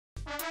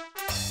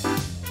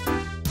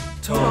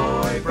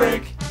Toy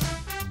break.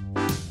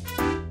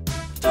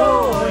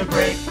 Toy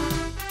break.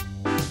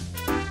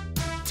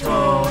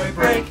 Toy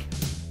break.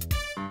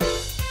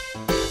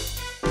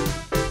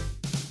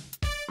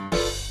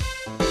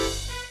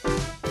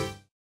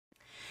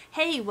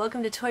 Hey,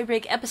 welcome to Toy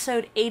Break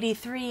episode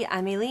 83.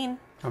 I'm Aileen.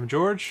 I'm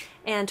George.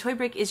 And Toy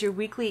Break is your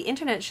weekly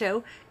internet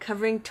show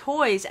covering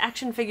toys,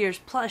 action figures,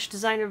 plush,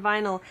 designer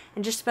vinyl,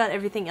 and just about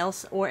everything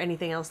else or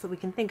anything else that we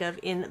can think of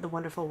in the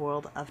wonderful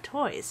world of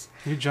toys.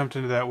 You jumped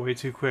into that way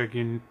too quick.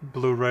 You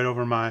blew right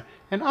over my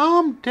 "and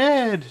I'm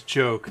dead"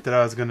 joke that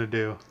I was going to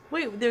do.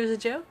 Wait, there was a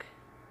joke?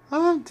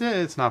 I'm dead.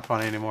 It's not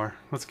funny anymore.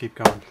 Let's keep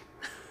going.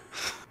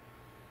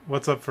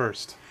 What's up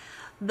first?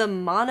 The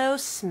Mono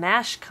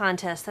Smash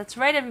Contest. That's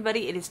right,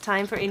 everybody. It is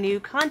time for a new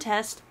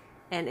contest,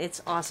 and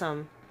it's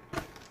awesome.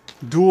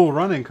 Dual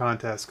running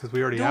contest, because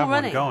we already have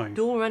one going.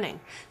 Dual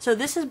running. So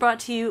this is brought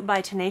to you by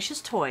Tenacious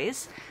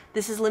Toys.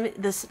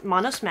 This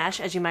Mono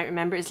Smash, as you might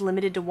remember, is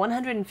limited to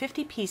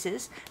 150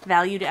 pieces,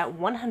 valued at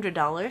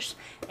 $100,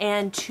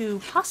 and to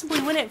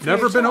possibly win it for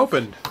Never yourself, been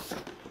opened.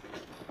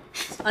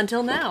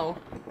 Until now.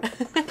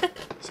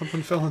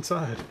 Something fell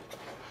inside.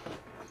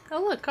 Oh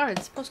look,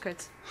 cards,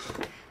 postcards.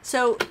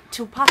 So,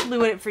 to possibly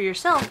win it for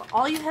yourself,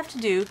 all you have to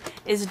do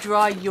is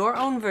draw your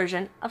own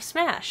version of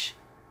Smash.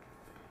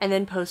 And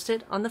then post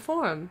it on the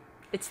forum.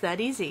 It's that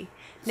easy.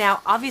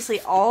 Now, obviously,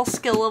 all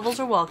skill levels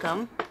are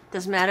welcome.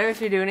 Doesn't matter if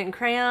you're doing it in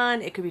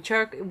crayon, it could be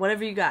chalk,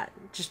 whatever you got.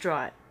 Just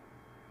draw it.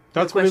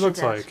 That's what he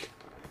looks like.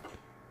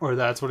 Or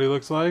that's what he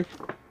looks like.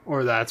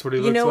 Or that's what he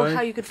looks like. You know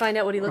how you could find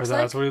out what he looks like?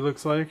 Or that's what he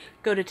looks like.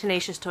 Go to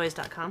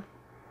tenacioustoys.com.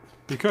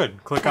 You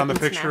could. Click on the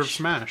picture of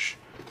Smash.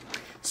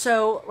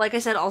 So, like I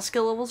said, all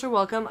skill levels are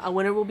welcome. A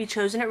winner will be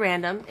chosen at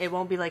random. It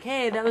won't be like,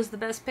 hey, that was the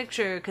best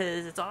picture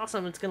because it's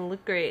awesome, it's going to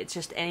look great. It's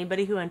just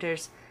anybody who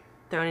enters,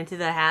 thrown into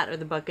the hat or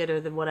the bucket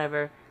or the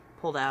whatever,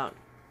 pulled out.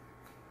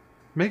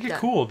 Make it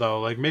cool, though.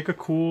 Like, make a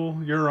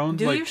cool, your own,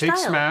 Do like, your take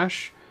style.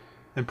 Smash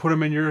and put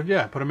them in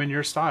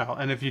your style.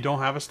 And if you don't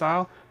have a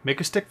style,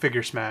 make a stick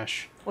figure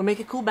Smash. Or make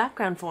a cool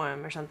background for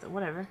him or something,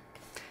 whatever.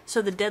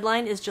 So the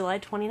deadline is July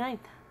 29th.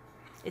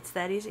 It's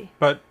that easy.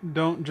 But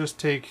don't just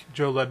take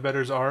Joe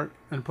Ledbetter's art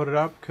and put it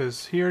up,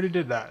 because he already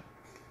did that.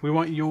 We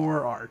want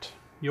your art.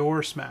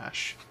 Your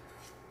Smash.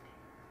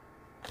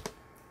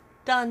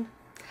 Done.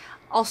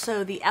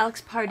 Also, the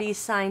Alex Pardee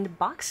signed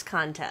box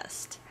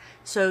contest.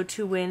 So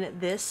to win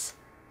this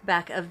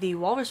back of the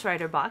Walrus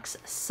Rider box,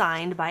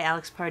 signed by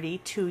Alex Pardee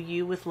to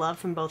you with love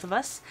from both of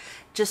us,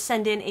 just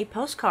send in a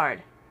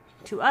postcard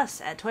to us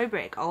at Toy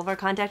Break. All of our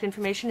contact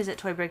information is at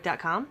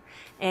toybreak.com.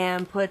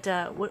 And put,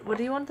 what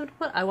do you want them to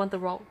put? I want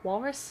the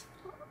walrus?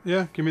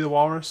 Yeah, give me the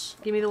walrus.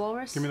 Give me the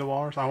walrus? Give me the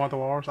walrus. I want the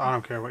walrus. I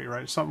don't care what you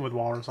write. Something with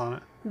walrus on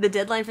it. The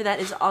deadline for that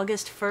is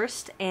August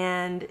 1st,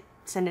 and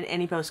send in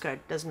any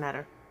postcard. Doesn't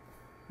matter.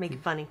 Make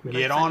it funny.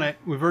 Get on it.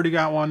 We've already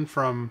got one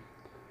from,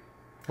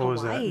 what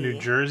was that? New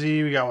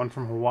Jersey. We got one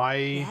from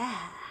Hawaii. Yeah.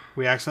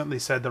 We accidentally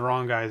said the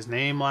wrong guy's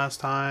name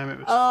last time. It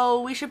was.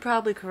 Oh, we should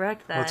probably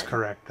correct that. Let's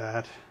correct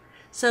that.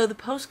 So the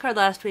postcard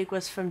last week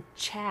was from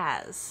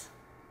Chaz.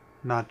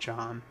 Not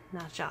John.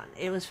 Not John.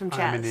 It was from Chaz.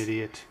 I'm an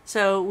idiot.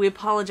 So we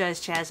apologize,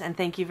 Chaz, and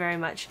thank you very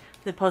much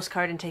for the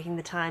postcard and taking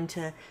the time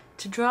to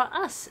draw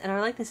us and our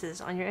likenesses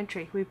on your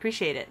entry. We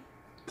appreciate it.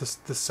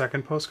 The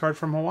second postcard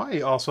from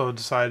Hawaii also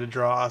decided to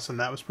draw us, and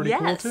that was pretty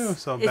cool too.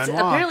 So Benoit,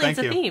 apparently thank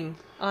you. It's a theme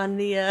on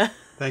the.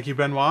 Thank you,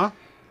 Benoit.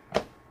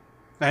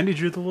 And he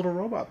drew the little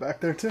robot back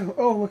there too.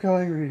 Oh, look how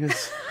angry he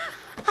is.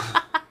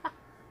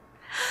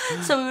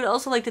 So we would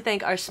also like to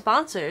thank our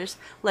sponsors,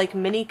 like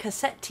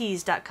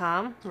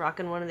minicassettees.com,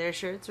 rocking one of their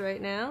shirts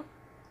right now.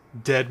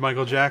 Dead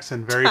Michael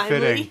Jackson, very Timely.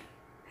 fitting.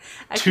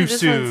 Actually, Too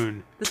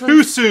soon.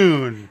 Too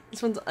soon.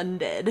 This one's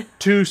undead.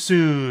 Too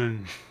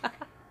soon.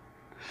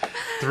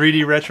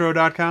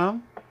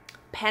 3DRetro.com.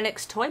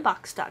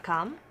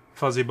 PanixToyBox.com.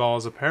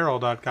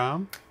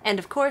 FuzzyBallsApparel.com. And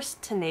of course,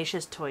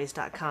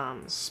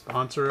 TenaciousToys.com.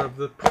 Sponsor of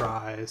the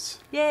prize.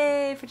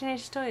 Yay for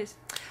Tenacious Toys.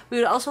 We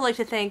would also like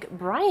to thank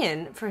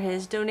Brian for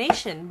his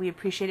donation. We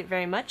appreciate it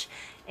very much,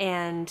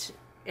 and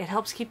it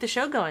helps keep the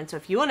show going. So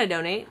if you want to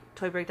donate,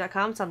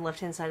 toybreak.com, it's on the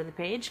left-hand side of the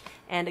page.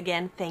 And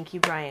again, thank you,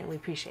 Brian. We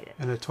appreciate it.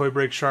 And the Toy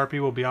Break Sharpie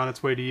will be on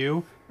its way to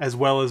you, as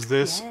well as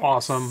this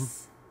awesome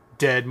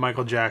dead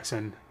Michael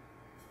Jackson,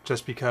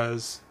 just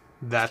because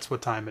that's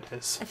what time it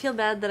is. I feel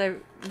bad that I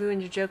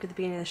ruined your joke at the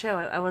beginning of the show.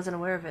 I wasn't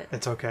aware of it.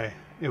 It's okay.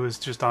 It was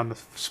just on the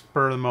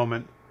spur of the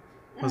moment.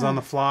 It was on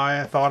the fly.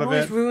 I thought of it.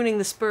 Always ruining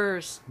the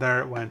Spurs. There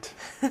it went.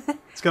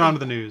 Let's get on to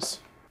the news.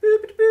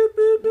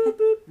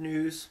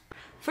 News.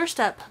 First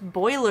up,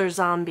 Boiler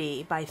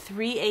Zombie by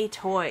 3A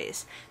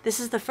Toys. This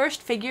is the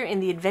first figure in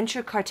the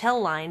Adventure Cartel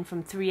line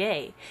from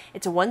 3A.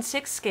 It's a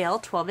 1/6 scale,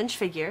 12-inch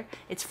figure.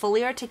 It's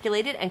fully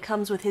articulated and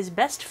comes with his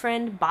best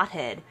friend,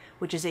 Bothead,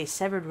 which is a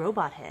severed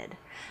robot head.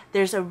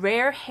 There's a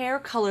rare hair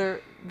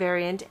color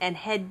variant and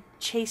head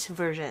chase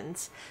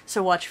versions,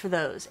 so watch for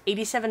those.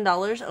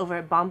 $87 over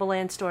at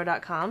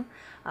bombalandstore.com.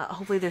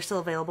 Hopefully they're still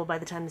available by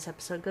the time this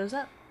episode goes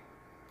up.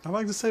 I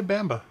like to say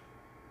Bamba.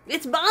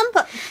 It's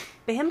Bamba!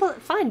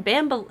 Fine,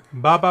 Bamba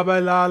Ba ba ba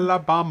la la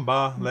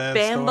bamba land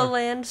store.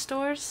 Bambaland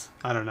stores.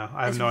 I don't know.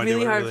 I have It's no idea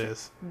really what it hard really for-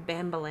 is.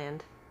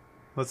 Bambaland.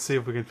 Let's see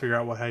if we can figure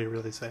out how you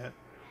really say it.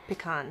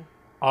 Pecan.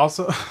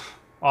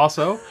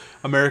 Also,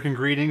 American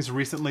Greetings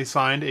recently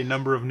signed a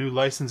number of new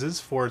licenses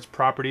for its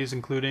properties,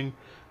 including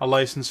a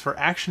license for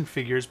action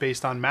figures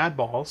based on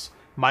Madballs,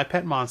 My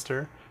Pet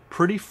Monster,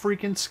 Pretty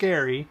Freakin'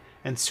 Scary,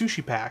 and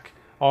Sushi Pack,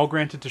 all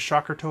granted to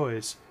Shocker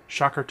Toys.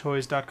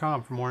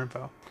 ShockerToys.com for more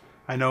info.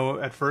 I know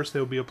at first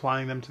they'll be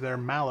applying them to their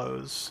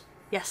Mallows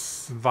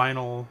Yes.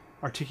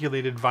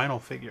 articulated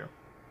vinyl figure.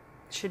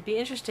 Should be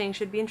interesting.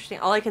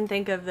 All I can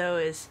think of, though,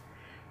 is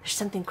there's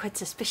something quite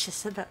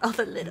suspicious about all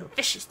the little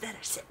fishes that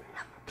are sitting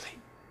on my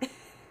plate.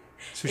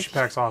 Sushi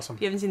Pack's awesome.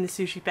 If you haven't seen the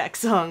Sushi Pack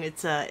song,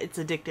 it's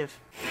addictive.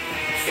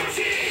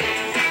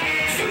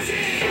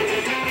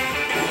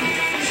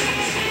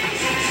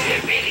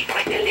 They're really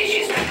quite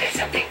delicious, but there's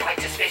something quite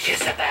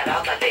suspicious about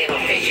all the little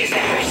fishes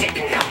that are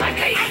sitting on my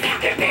plate.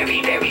 They're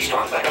very, very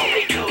strong, but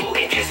only 2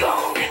 inches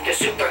long. The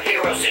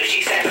superhero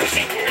sushis that are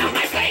sitting on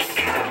my plate.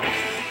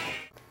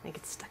 It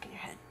gets stuck in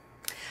your head.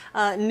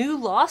 New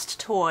Lost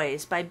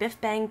Toys by Biff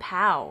Bang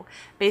Pow,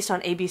 based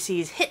on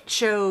ABC's hit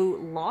show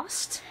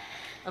Lost,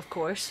 of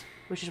course,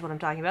 which is what I'm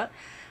talking about.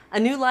 A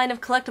new line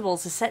of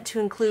collectibles is set to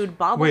include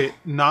Wait,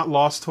 not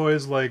Lost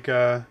Toys like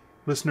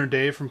listener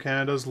Dave from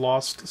Canada's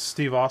Lost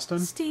Steve Austin?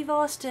 Steve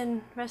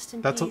Austin, rest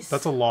in peace.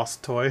 That's a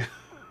lost toy.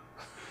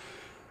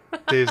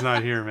 Dave's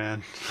not here,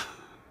 man.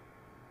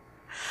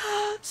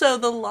 So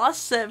the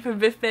Lost set from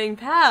Biff Bang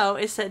Pow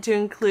is set to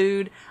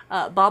include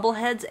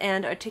bobbleheads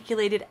and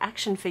articulated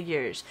action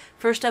figures.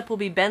 First up will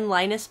be Ben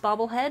Linus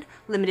bobblehead,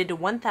 limited to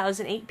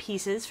 1,008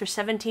 pieces for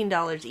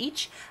 $17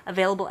 each,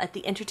 available at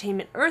the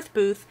Entertainment Earth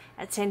booth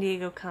at San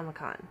Diego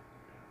Comic-Con.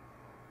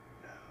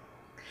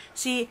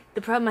 See,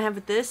 the problem I have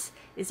with this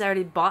is I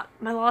already bought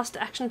my Lost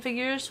action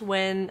figures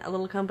when a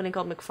little company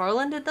called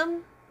McFarlane did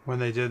them. When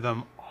they did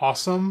them,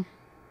 awesome.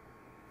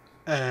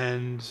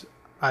 And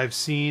I've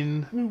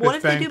seen What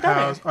if they do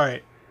better? All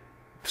right.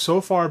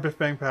 So far, Biff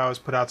Bang Pow has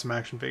put out some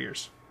action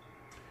figures.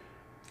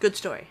 Good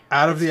story.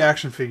 Out of the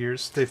action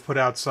figures, they've put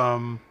out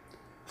some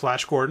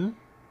Flash Gordon,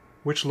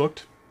 which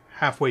looked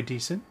halfway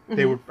decent.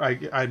 They were.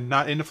 I'm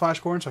not into Flash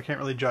Gordon, so I can't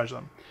really judge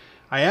them.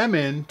 I am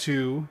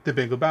into the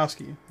Big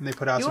Lebowski, and they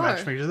put out some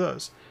action figures of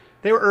those.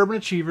 They were Urban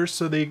Achievers,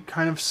 so they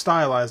kind of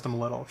stylized them a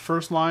little.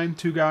 First line,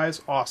 2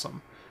 guys,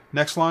 awesome.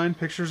 Next line,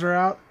 pictures are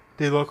out.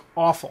 They look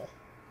awful.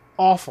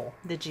 Awful.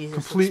 The Jesus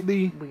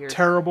Completely weird.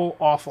 terrible,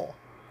 awful.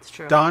 It's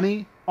true.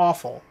 Donnie,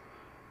 awful.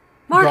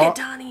 Market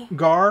Donnie.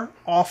 Gar,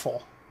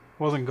 awful.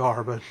 Wasn't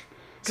Gar, but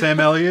Sam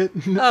Elliott,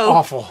 Oh.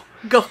 awful.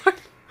 Gar.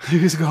 He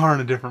was Gar in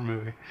a different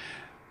movie.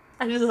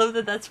 I just love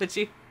that that's what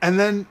you... And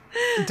then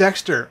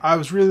Dexter. I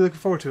was really looking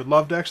forward to it.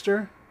 Love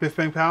Dexter. Biff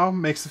Bang Pow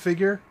makes the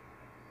figure.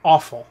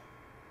 Awful.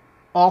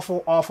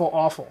 Awful, awful,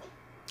 awful.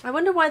 I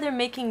wonder why they're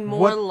making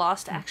more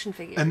Lost action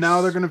figures. And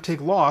now they're going to take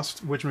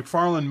Lost, which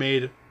McFarlane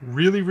made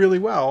really, really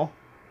well,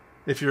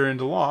 if you're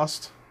into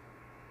Lost,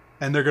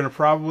 and they're going to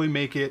probably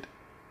make it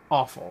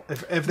awful.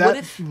 If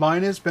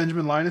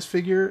Benjamin Linus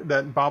figure,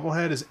 that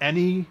bobblehead, is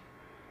any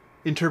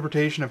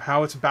interpretation of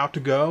how it's about to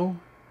go,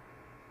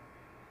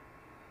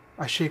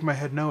 I shake my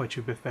head no at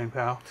you, Biff Bang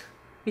Pow.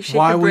 You shake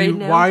your brain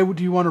now? Why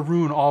do you want to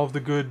ruin all of the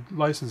good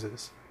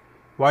licenses?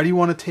 Why do you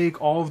want to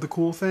take all of the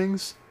cool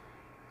things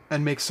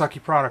and make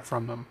sucky product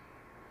from them?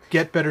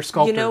 Get better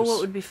sculptors. You know what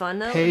would be fun,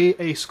 though? Pay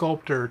a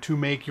sculptor to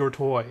make your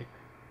toy.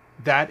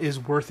 That is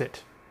worth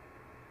it.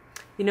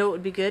 You know what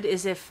would be good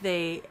is if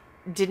they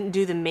didn't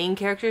do the main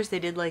characters, they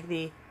did like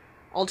the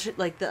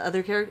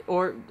other character,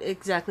 or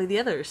exactly the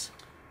others.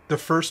 The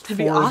first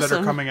 4 awesome. that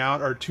are coming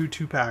out are 2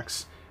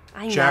 2-packs.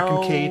 I know. Jack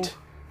and Kate,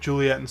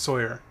 Juliet and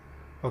Sawyer.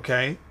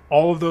 Okay?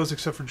 All of those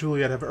except for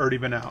Juliet have already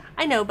been out.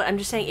 I know, but I'm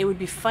just saying it would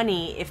be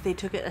funny if they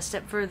took it a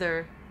step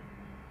further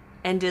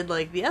and did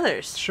like the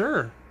others.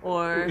 Sure.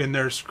 Or in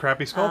their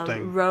crappy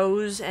sculpting.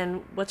 Rose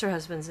and what's her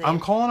husband's name? I'm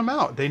calling them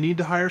out. They need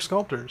to hire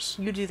sculptors.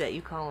 You do that.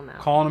 You call them out.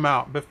 Calling them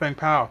out. Biff Bang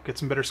Pow. Get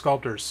some better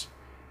sculptors.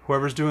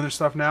 Whoever's doing their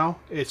stuff now,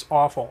 it's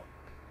awful.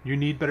 You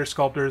need better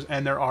sculptors,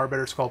 and there are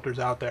better sculptors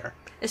out there.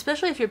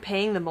 Especially if you're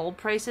paying the mold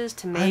prices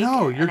to make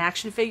an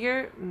action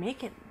figure,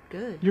 make it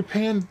good. You're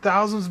paying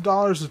thousands of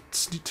dollars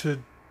to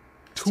tool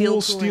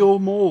tooling. steel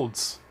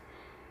molds.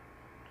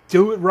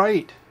 Do it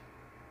right.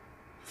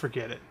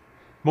 Forget it.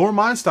 More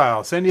Mind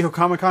Style, San Diego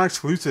Comic-Con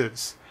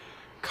exclusives.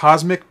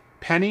 Cosmic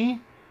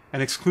Penny,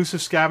 an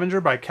exclusive scavenger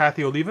by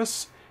Kathy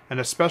Olivas, and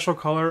a special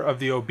color of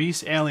the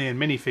obese alien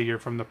minifigure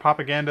from the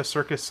Propaganda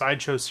Circus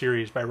Sideshow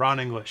series by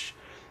Ron English.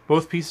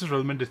 Both pieces are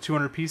limited to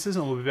 200 pieces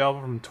and will be available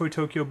from the Toy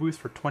Tokyo booth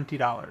for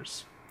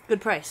 $20.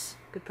 Good price.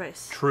 Good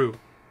price. True.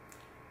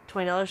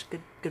 $20,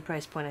 good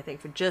price point, I think,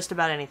 for just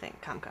about anything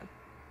at Comic-Con.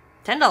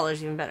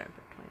 $10 even better,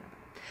 but $20.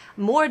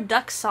 More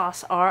Duck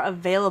Sauce are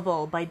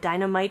available by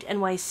Dynamite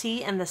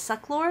NYC and the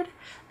Sucklord.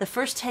 The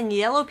first 10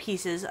 yellow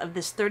pieces of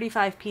this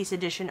 35-piece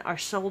edition are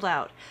sold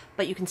out,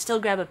 but you can still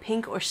grab a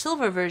pink or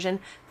silver version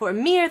for a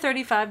mere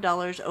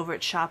 $35 over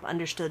at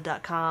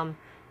shopunderstood.com.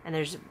 And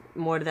there's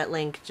more to that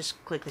link,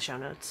 just click the show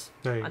notes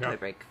There you on go. Toy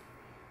Break.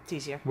 It's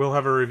easier. We'll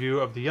have a review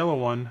of the yellow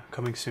one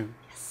coming soon.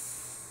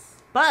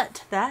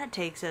 But that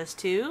takes us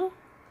to...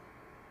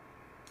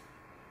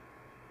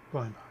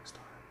 Blind box time.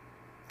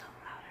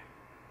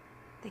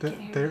 They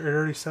can't hear It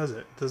already says it.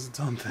 It does its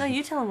own thing. No,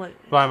 you tell them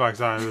what... Blind box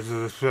time.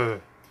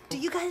 Do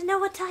you guys know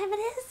what time it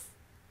is?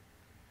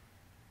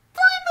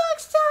 Blind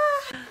box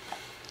time!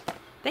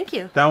 Thank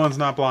you. That one's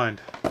not blind,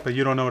 but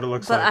you don't know what it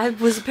looks But like. I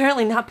was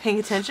apparently not paying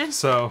attention.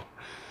 So,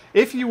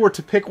 if you were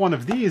to pick one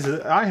of these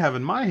that I have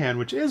in my hand,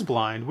 which is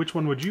blind, which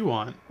one would you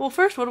want? Well,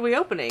 first, what are we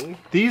opening?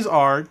 These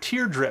are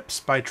Tear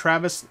Drips by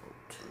Travis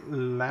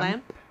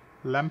Lampe?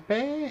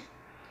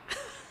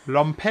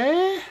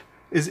 Lampe?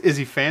 Is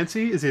he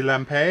fancy? Is he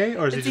Lampe?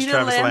 Or is he It's just either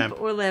Travis Lamp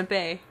Lamp? or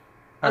Lampe.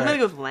 All I'm right. gonna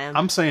go with Lamp.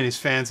 I'm saying he's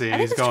fancy, and I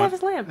think he's it's going.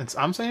 Travis Lamp.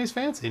 I'm saying he's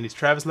fancy, and he's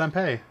Travis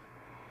Lampe.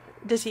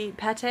 Does he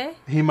pate?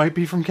 He might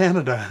be from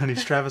Canada, and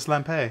he's Travis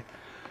Lampe.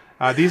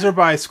 These are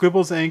by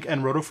Squibbles Inc.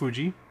 and Roto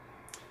Fuji,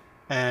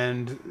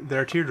 and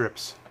they're Tear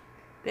Drips.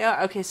 They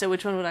are. Okay, so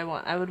which one would I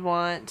want? I would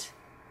want...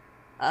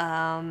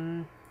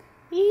 I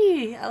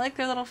like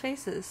their little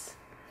faces.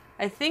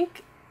 I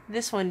think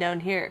this one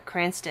down here,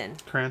 Cranston.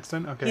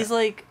 Cranston? Okay. He's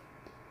like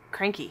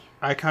cranky.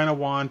 I kind of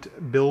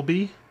want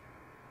Bilby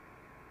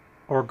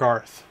or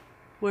Garth.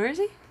 Where is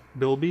he?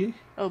 Bilby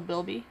Oh,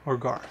 Bilby. or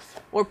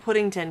Garth. Or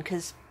Puddington,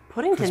 because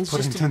Puddington's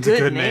just a Puddington's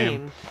good,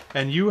 name.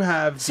 And you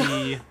have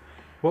the...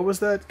 What was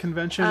that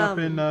convention up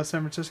in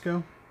San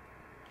Francisco?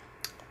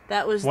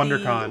 That was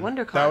WonderCon.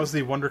 the WonderCon. That was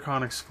the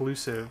WonderCon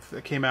exclusive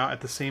that came out at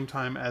the same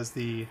time as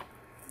the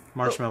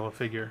Marshmallow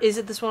figure. Is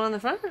it this one on the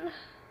front?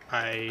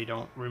 I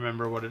don't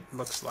remember what it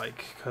looks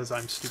like because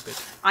I'm stupid.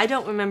 I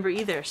don't remember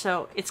either,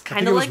 so it's I kind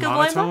think of it was like a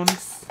blind monotone.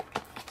 box.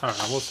 I don't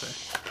know. We'll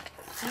see.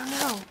 I don't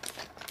know.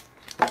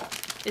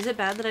 Is it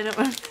bad that I don't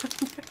remember?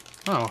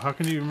 Oh, how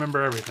can you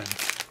remember everything?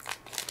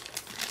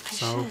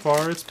 So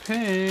far, it's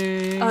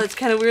pink. Oh, it's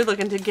kind of weird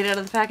looking to get out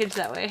of the package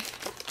that way.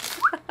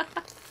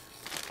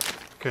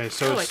 Okay,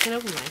 so Oh, I it's can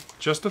open mine.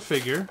 just a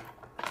figure,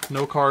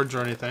 no cards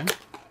or anything.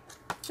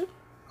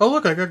 Oh,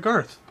 look, I got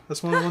Garth.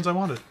 That's one of the ones I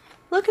wanted.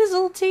 Look at his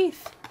little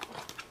teeth.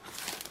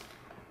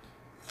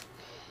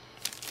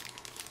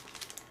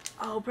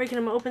 Oh, breaking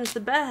them open's the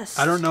best.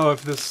 I don't know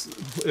if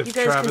You guys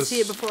Travis, can see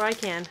it before I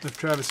can. if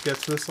Travis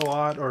gets this a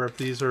lot, or if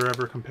these are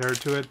ever compared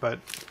to it, but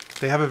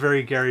they have a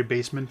very Gary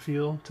Basement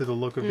feel to the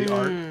look of the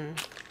art.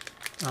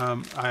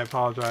 I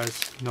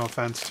apologize. No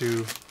offense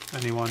to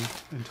anyone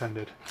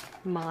intended.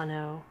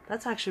 Mono.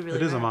 That's actually really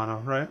It is a rare. mono,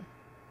 right?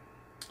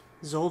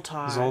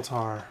 Zoltar.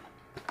 Zoltar.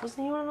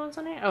 Wasn't he one of those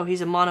on here? Oh, he's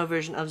a mono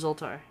version of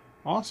Zoltar.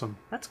 Awesome.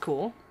 That's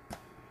cool.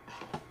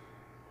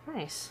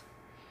 Nice.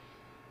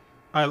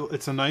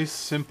 It's a nice,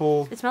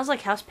 simple... It smells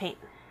like house paint.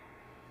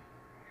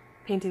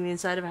 Painting the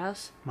inside of a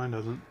house. Mine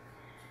doesn't.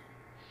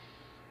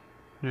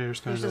 Yeah, yours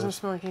kind Yours of doesn't does.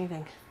 smell like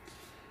anything.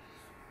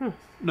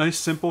 Nice,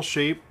 simple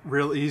shape.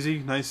 Real easy.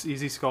 Nice,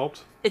 easy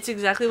sculpt. It's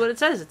exactly what it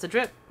says. It's a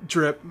drip.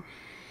 Drip.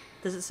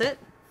 Does it sit?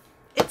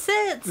 It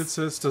sits! It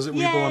says, does it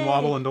weeble and Yay!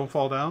 wobble and don't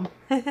fall down?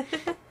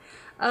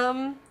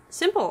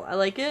 Simple. I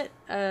like it.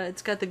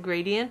 It's got the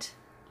gradient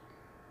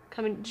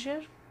coming. Did you?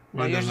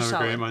 No, Mine yours doesn't is have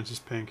a gray. solid. Mine's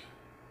just pink.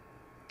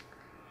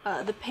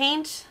 The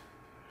paint,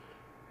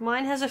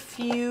 mine has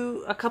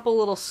a couple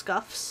little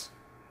scuffs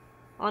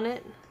on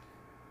it.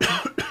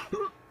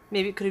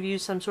 Maybe it could have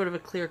used some sort of a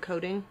clear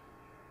coating.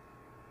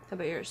 How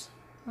about yours?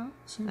 Oh, I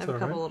seems have a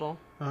alright. couple little.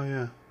 Oh,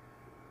 yeah.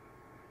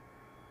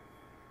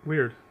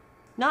 Weird.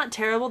 Not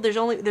terrible.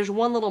 There's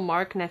one little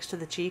mark next to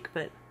the cheek,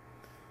 but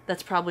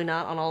that's probably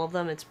not on all of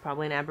them. It's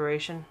probably an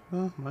aberration.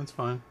 Oh, mine's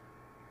fine.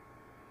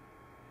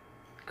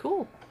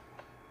 Cool.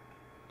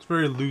 It's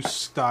very loose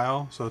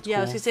style, so it's Yeah, cool.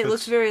 I was gonna say it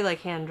looks very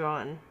like hand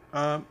drawn.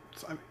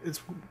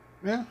 It's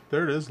yeah,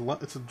 there it is.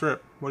 It's a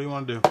drip. What do you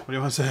want to do? What do you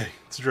want to say?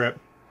 It's a drip.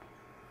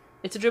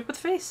 It's a drip with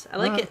face. I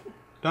like Alright. it.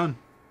 Done.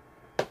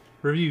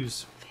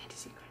 Reviews.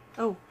 Fantasy.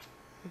 Oh,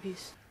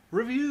 reviews.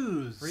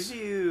 Reviews.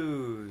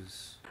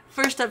 Reviews.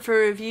 First up for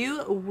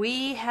review,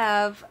 we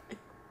have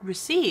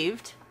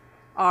received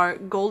our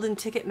golden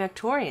ticket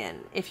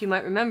Mectorian. If you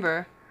might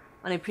remember,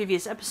 on a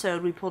previous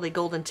episode, we pulled a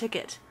golden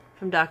ticket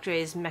from Dr.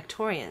 A's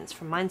Mectorians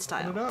from Open it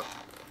MindStyle. up.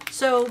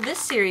 So this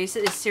series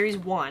is series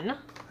 1.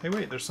 Hey,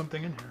 wait. There's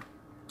something in here.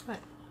 What?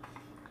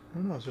 I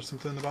don't know. Is there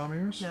something in the bottom of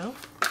yours? No?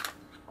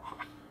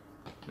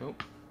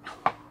 Nope.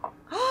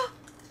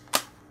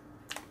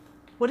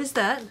 What is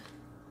that?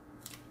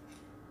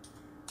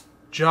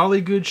 Jolly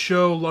Good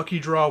Show Lucky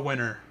Draw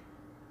winner.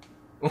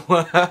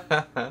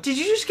 Did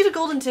you just get a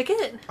golden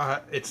ticket?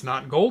 It's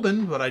not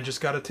golden, but I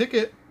just got a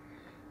ticket.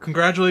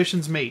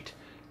 Congratulations, mate.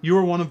 You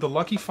are one of the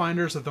lucky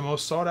finders of the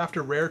most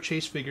sought-after rare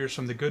chase figures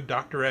from the good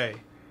Dr. A.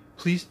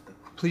 Please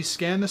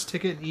scan this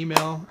ticket and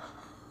email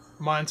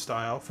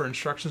MindStyle for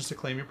instructions to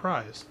claim your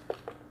prize.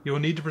 You will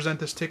need to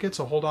present this ticket,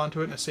 so hold on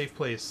to it in a safe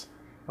place.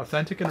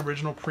 Authentic and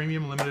original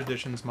premium limited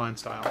editions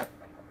MindStyle.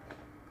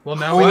 Well,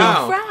 now we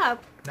Wow. know.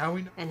 Crap! Now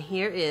we know. And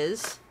here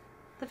is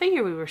the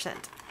figure we were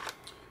sent.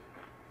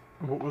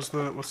 What's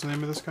the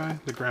name of this guy?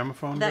 The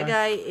gramophone That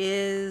guy? guy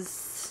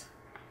is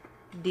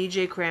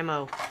DJ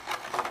Cramo.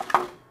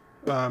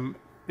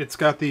 It's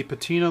got the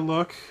patina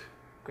look,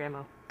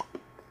 Gramo.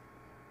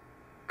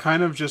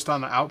 kind of just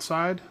on the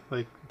outside.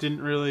 Like,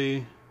 didn't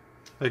really...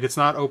 Like, it's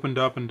not opened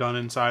up and done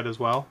inside as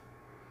well.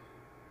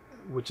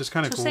 Which is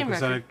kind of cool, because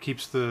then it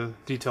keeps the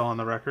detail on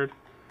the record.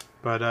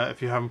 But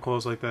if you have him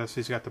closed like this,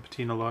 he's got the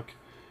patina look.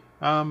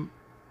 Not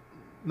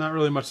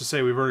really much to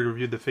say. We've already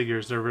reviewed the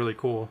figures. They're really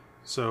cool.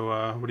 So,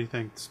 what do you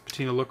think? Does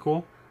patina look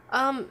cool?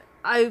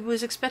 I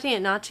was expecting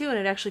it not to, and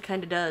it actually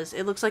kind of does.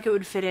 It looks like it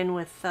would fit in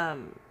with,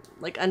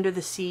 like, under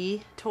the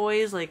sea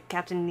toys, like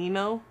Captain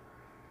Nemo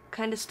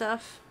kind of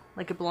stuff.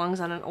 Like it belongs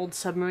on an old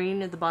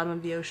submarine at the bottom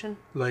of the ocean.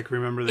 Like,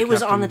 remember the It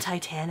was on the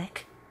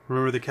Titanic.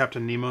 Remember the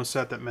Captain Nemo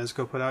set that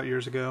Mezco put out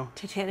years ago?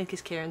 Titanic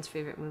is Karen's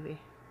favorite movie.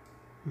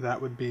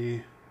 That would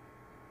be...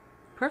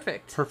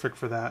 Perfect. Perfect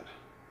for that.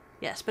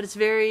 Yes, but it's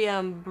very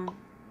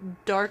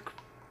dark,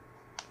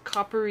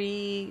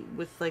 coppery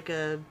with like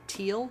a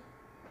teal.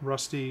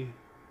 Rusty.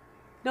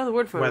 No, the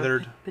word for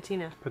weathered. it.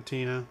 Patina.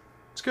 Patina.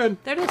 It's good.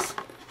 There it is.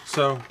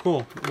 So,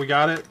 cool. We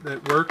got it.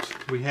 It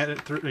worked. We had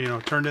it through,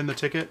 turned in the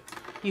ticket.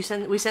 We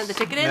sent the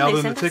ticket in. Mailed They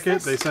in sent the ticket.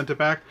 us this? They sent it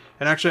back.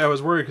 And actually, I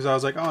was worried because I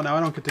was like, oh, now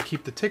I don't get to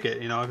keep the ticket,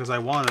 because I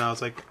won. And I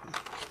was like,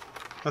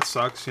 that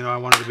sucks. I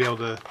wanted to be able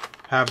to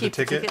have the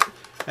ticket.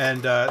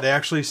 And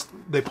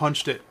they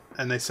punched it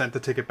and they sent the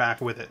ticket back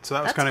with it. So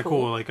that was kind of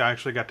cool. Like, I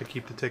actually got to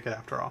keep the ticket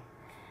after all.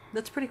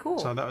 That's pretty cool.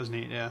 So that was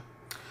neat, yeah.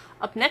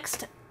 Up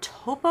next,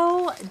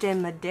 Topo de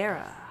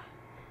Madera.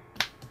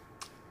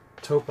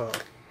 Topo.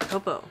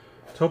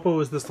 Topo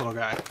is this little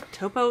guy.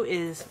 Topo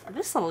is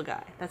this little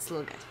guy. That's the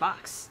little guy's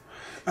box.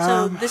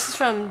 So this is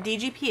from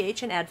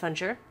DGPH and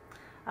Adventure.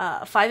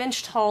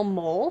 5-inch tall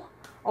mole.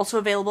 Also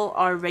available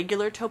are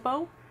regular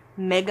Topo,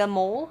 Mega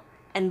Mole,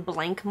 and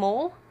Blank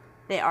Mole.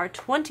 They are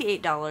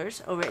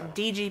 $28 over at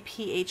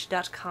dgph.com.ar.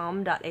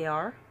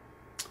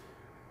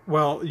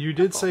 Well, you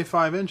did say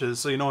 5 inches,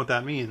 so you know what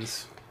that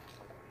means.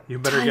 You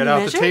better get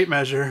out the tape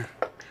measure.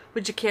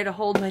 Would you care to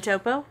hold my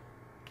Topo?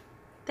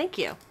 Thank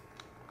you.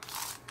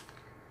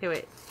 Hey,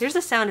 wait. Here's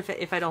the sound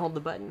if I don't hold the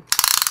button.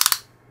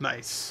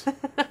 Nice.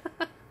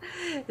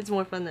 It's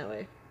more fun that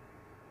way.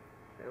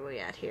 Where are we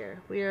at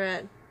here? We are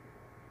at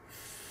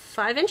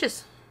 5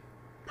 inches.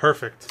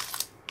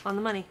 Perfect. On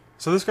the money.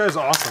 So this guy's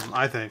awesome,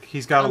 I think.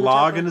 He's got a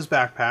log in his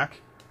backpack.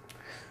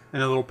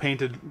 And a little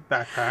painted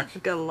backpack.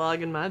 I've got a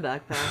log in my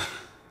backpack.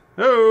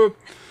 Oh!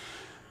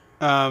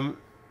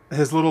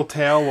 His little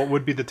tail, what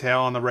would be the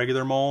tail on the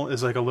regular mole,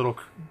 is like a little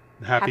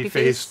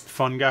happy-faced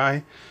fun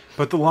guy.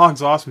 But the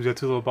log's awesome. He's got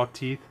 2 little buck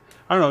teeth.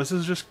 I don't know, this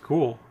is just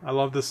cool. I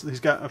love this. He's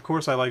got, of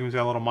course I like him, he's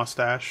got a little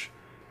mustache.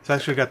 He's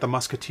actually got the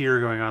musketeer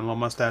going on, a little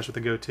mustache with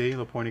a goatee, a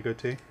little pointy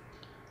goatee.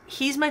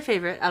 He's my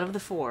favorite out of the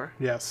 4.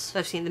 Yes. That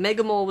I've seen. The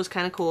Mega Mole was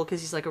kind of cool because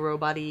he's like a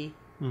robot-y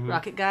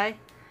rocket guy.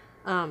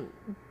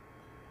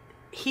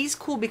 He's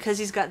cool because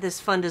he's got this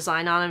fun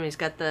design on him. He's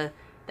got the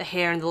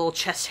hair and the little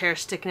chest hair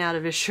sticking out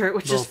of his shirt,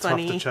 which is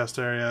funny. Tuft to chest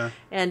hair, yeah.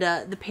 And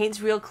the paint's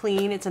real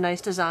clean. It's a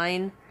nice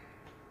design.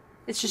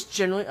 It's just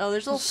generally... Oh,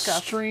 there's a little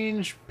scuff.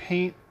 Strange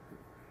paint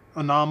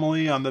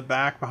anomaly on the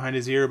back behind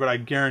his ear, but I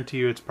guarantee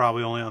you it's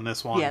probably only on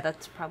this one. Yeah,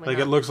 that's probably like,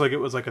 it looks like it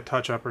was like a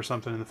touch-up or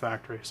something in the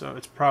factory, so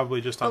it's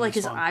probably just on But, this like,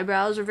 his one.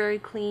 eyebrows are very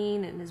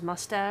clean, and his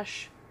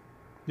mustache.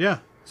 Yeah.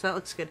 So that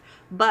looks good.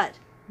 But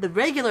the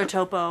regular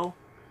Topo,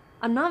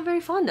 I'm not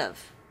very fond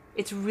of.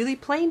 It's really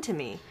plain to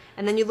me.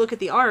 And then you look at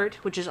the art,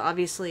 which is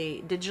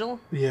obviously digital.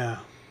 Yeah.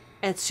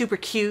 And it's super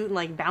cute and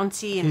like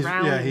bouncy and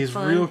round. Yeah, and he's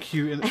fun. real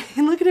cute.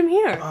 And look at him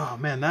here. Oh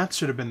man, that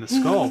should have been the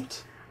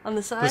sculpt. On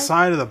the side? The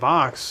side of the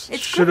box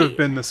should have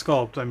been the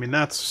sculpt. I mean,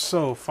 that's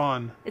so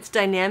fun. It's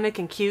dynamic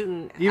and cute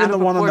and even out of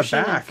the one on the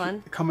proportion back,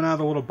 and fun. coming out of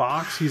the little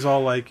box, he's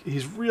all like,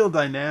 he's real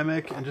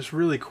dynamic and just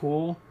really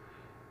cool.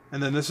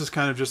 And then this is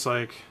kind of just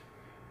like,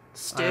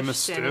 I'm a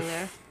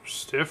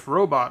stiff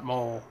robot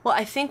mole. Well,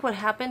 I think what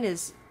happened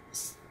is,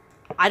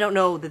 I don't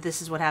know that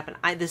this is what happened.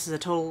 This is a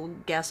total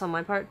guess on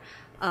my part.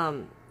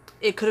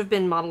 It could have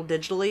been modeled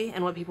digitally,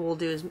 and what people will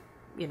do is,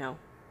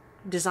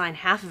 design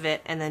half of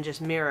it and then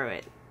just mirror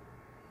it.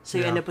 So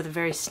you end up with a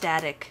very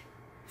static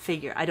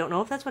figure. I don't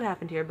know if that's what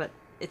happened here, but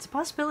it's a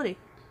possibility.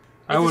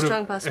 It's a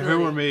strong possibility. If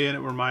it were me and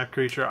it were my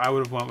creature, I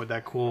would have went with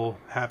that cool,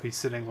 happy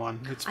sitting one.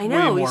 It's I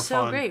know, way more he's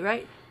so fun. great,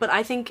 right? But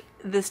I think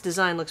this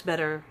design looks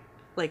better,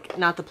 like,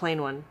 not the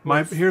plain one.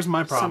 Here's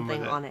my problem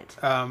something with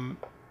it. on it.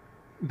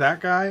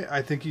 That guy,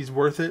 I think he's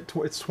worth it.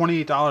 It's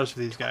 $28 for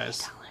these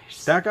guys.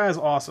 $28. That guy is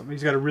awesome.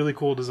 He's got a really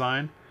cool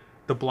design.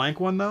 The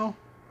blank one, though,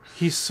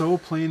 he's so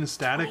plain and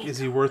static. Is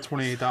he worth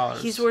 $28?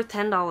 He's worth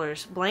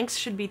 $10. Blanks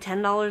should be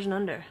 $10 and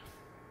under.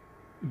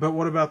 But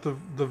what about the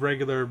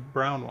regular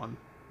brown one?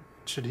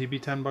 Should he be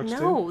 $10 too?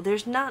 No,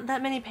 there's not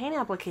that many paint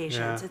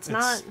applications. Yeah, it's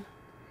not.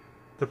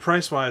 The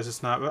price wise,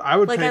 it's not. But I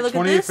would pay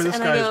 $28 for this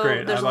guy. Is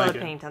great. There's I a lot like of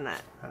it. paint on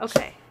that.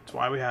 Okay. That's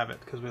why we have it,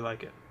 because we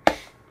like it.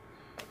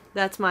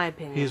 That's my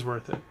opinion. He's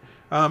worth it.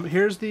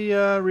 Here's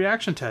the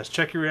reaction test.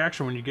 Check your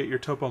reaction when you get your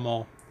Topo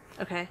Mole.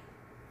 Okay.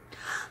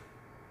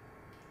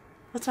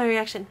 What's my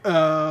reaction?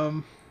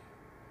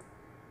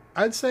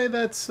 I'd say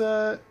that's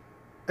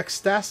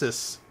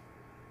ecstasis.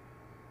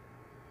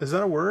 Is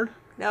that a word?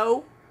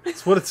 No.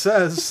 That's what it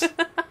says.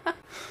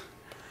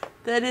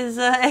 That is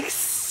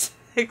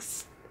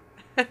ecstasis.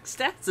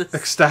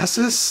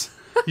 Ecstasis?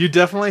 You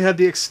definitely had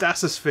the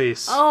ecstasis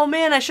face. Oh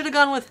man, I should have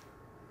gone with.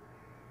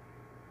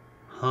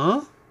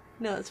 Huh?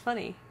 No, it's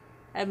funny.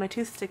 I had my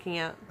tooth sticking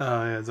out.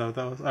 Oh, yeah, is that what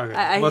that was? Okay,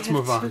 I let's had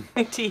move on.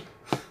 my teeth.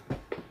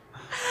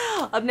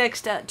 Up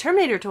next,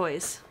 Terminator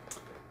toys.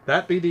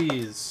 That be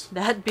these.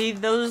 That be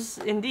those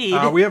indeed.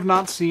 We have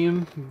not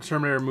seen the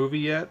Terminator movie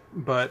yet,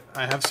 but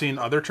I have seen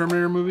other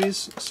Terminator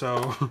movies,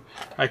 so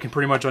I can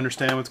pretty much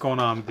understand what's going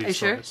on with these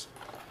toys.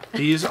 Sure?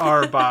 These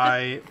are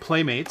by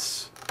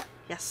Playmates,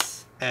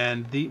 Yes.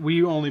 and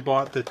we only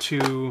bought the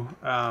two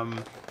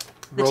robot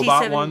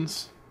T7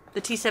 ones.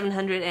 The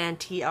T700 and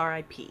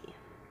TRIP.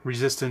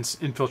 Resistance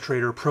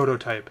Infiltrator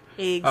Prototype.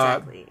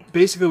 Exactly.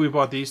 Basically, we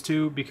bought these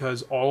two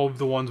because all of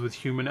the ones with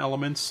human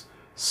elements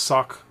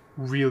suck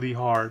really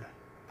hard.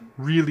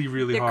 Really,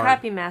 really They're hard.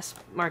 crappy mass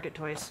market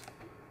toys.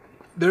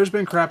 There's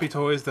been crappy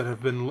toys that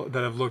have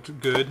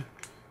looked good.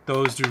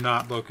 Those do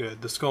not look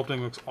good. The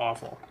sculpting looks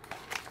awful.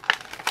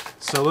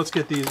 So let's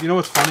get these. You know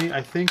what's funny?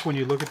 I think when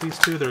you look at these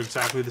two, they're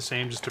exactly the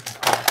same, just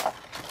different color.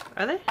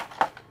 Are they?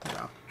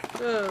 Yeah.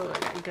 Oh, I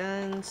got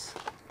guns.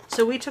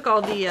 So we took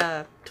all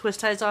the twist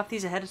ties off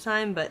these ahead of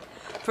time, but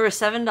for a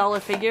 $7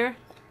 figure,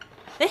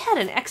 they had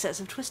an excess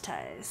of twist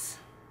ties.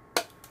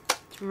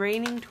 It's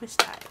raining twist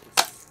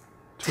ties.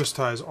 Twist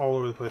ties all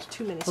over the place.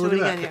 Too many. Oh, So look what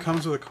do at you that. got It here?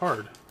 comes with a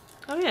card.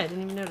 Oh yeah, I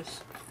didn't even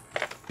notice.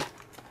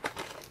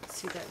 Let's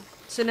see that.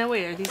 So now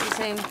wait, are these the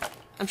same?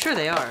 I'm sure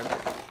they are,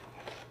 but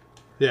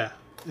Yeah.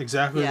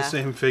 Exactly Yeah. the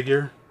same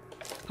figure.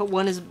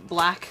 one is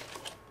black,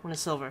 one is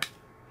silver.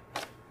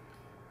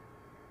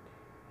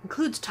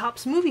 Includes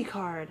Topps movie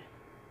card.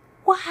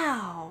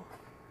 Wow.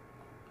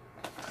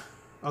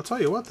 I'll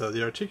tell you what, though.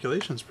 The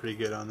articulation's pretty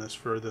good on this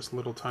for this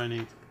little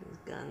tiny...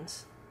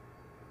 Guns.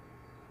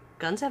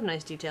 Guns have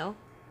nice detail.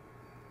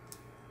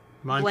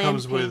 Mine Bland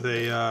comes with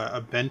pink.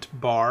 a bent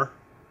bar,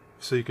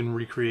 so you can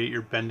recreate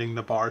your bending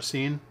the bar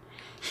scene.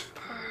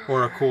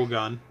 Or a cool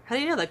gun. How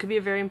do you know? That could be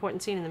a very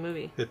important scene in the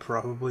movie. It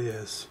probably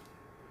is.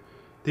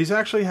 These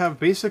actually have,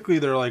 basically,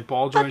 they're like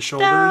ball joint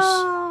shoulders.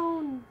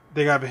 Touchdown!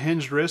 They have a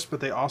hinged wrist, but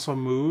they also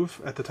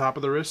move at the top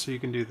of the wrist, so you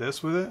can do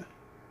this with it.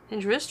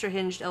 Hinged wrist or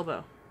hinged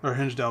elbow? Or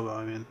hinged elbow,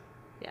 I mean.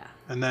 Yeah.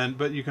 And then,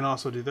 but you can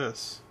also do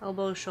this.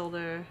 Elbow,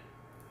 shoulder.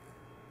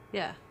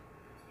 Yeah.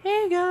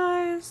 Hey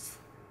guys!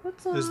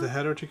 What's up? Is the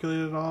head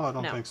articulated at all? I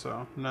don't No. think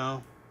so.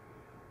 No.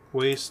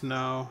 Waist,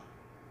 no.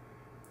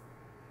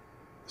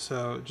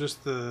 So,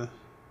 just the...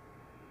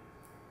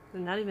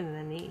 Not even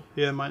the knee.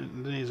 Yeah, the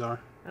knees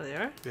are. Oh, they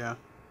are? Yeah.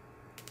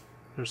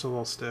 They're just a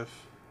little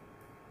stiff.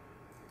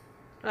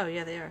 Oh,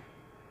 yeah, they are.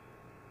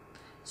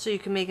 So you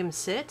can make him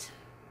sit.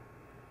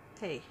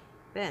 Hey,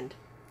 bend.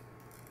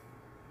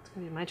 It's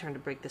gonna be my turn to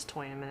break this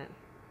toy in a minute.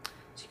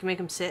 So you can make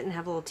him sit and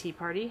have a little tea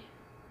party.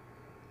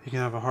 You can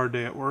have a hard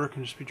day at work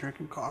and just be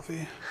drinking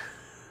coffee.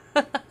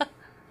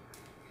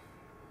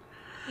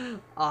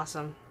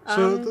 Awesome.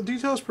 So the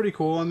detail's pretty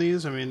cool on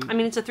these. I mean,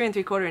 it's a 3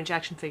 3/4 inch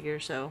action figure,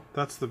 so.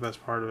 that's the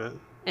best part of it.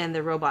 And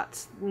they're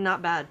robots.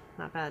 Not bad.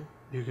 Not bad.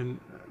 You can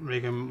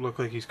make him look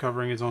like he's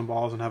covering his own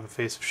balls and have a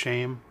face of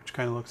shame, which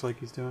kind of looks like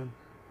he's doing.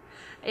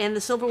 And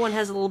the silver one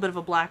has a little bit of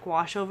a black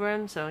wash over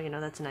him, so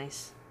that's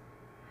nice.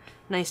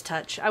 Nice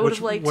touch. I would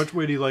have liked Which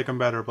way do you like them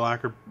better,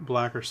 black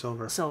or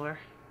silver? silver.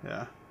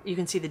 Yeah, You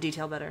can see the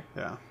detail better.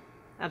 yeah.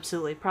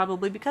 Absolutely.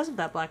 Probably because of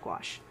that black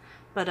wash.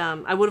 But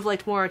I would have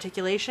liked more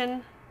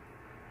articulation.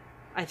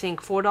 I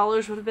think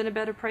 $4 would have been a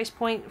better price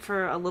point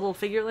for a little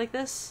figure like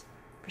this.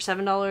 For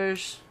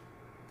 $7,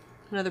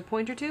 another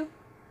point or two?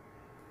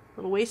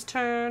 Little waist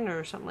turn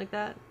or something like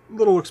that. A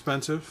little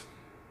expensive.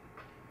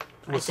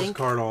 What's I this think.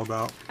 card all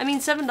about?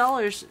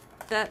 $7,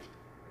 that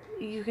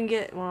you can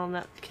get, well,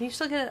 no. Can you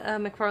still get a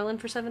McFarlane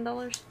for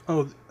 $7?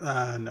 Oh,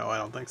 no, I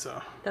don't think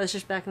so. That was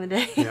just back in the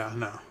day. Yeah,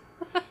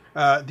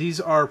 no. These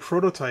are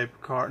prototype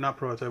not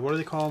prototype. What do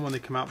they call them when they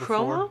come out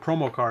before?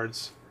 Promo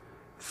cards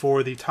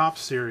for the top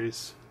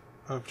series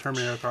of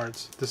Terminator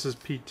cards. This is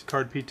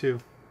card P2.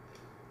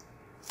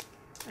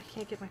 I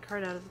can't get my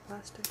card out of the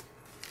plastic.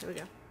 There we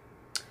go.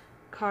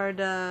 Card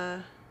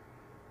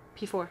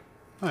P4.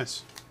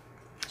 Nice.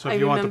 So I if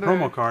you want the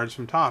remember- promo cards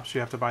from Topps, you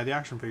have to buy the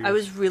action figures. I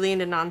was really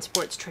into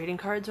non-sports trading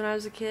cards when I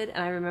was a kid,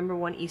 and I remember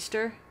one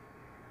Easter,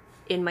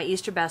 in my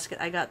Easter basket,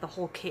 I got a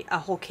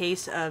whole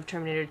case of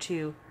Terminator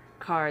 2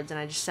 cards, and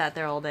I just sat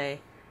there all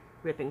day,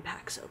 ripping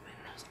packs open.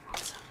 It was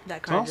awesome.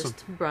 That card awesome.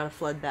 just brought a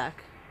flood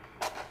back.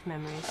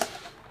 Memories.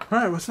 All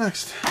right, what's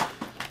next?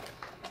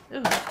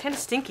 Ooh, kind of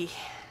stinky.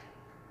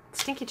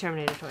 Stinky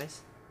Terminator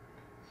toys.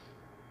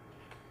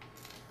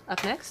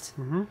 Up next,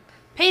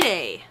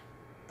 Payday.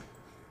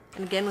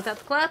 And again without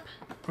the clap,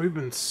 We've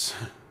been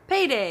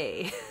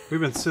Payday.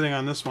 sitting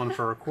on this one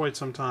for quite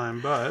some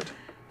time, but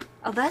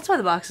Oh, that's why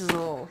the box is a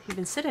little. You've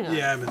been sitting on it.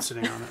 yeah, I've been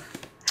sitting on it.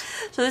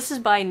 So this is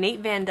by Nate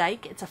Van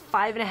Dyke. It's a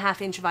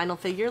 5.5-inch vinyl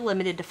figure,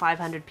 limited to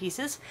 500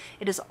 pieces.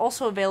 It is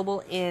also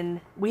available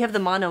in, we have the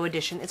mono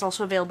edition. It's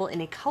also available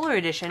in a color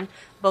edition,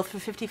 both for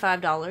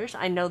 $55.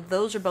 I know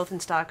those are both in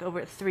stock over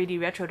at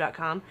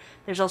 3dretro.com.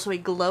 There's also a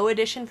glow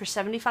edition for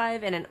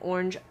 $75 and an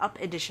orange up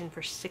edition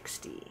for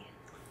 $60.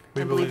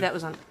 I believe that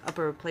was on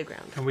Upper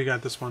Playground. And we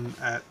got this one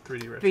at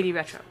 3D Retro. 3D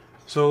Retro.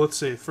 So let's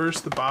see.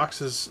 First, the box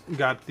has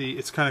got the,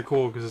 it's kind of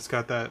cool because it's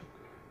got that,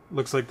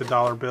 looks like the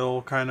dollar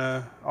bill kind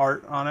of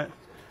art on it.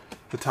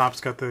 The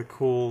top's got the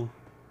cool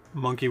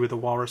monkey with the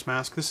walrus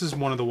mask. This is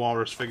one of the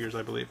walrus figures,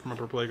 I believe, from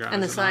Upper Playground.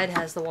 And the side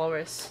has the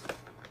walrus.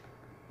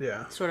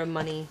 Yeah. Sort of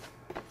money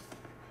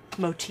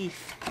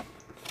motif.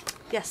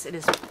 Yes, it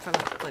is from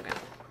Upper Playground.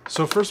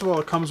 So first of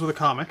all, it comes with a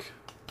comic.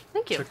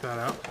 Thank you. Check that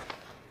out.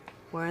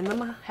 Wearing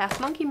the half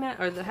monkey mask,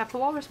 or the half the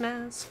walrus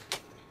mask.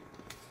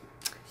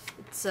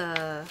 It's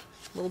a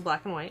little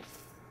black and white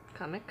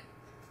comic.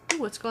 Ooh,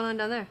 what's going on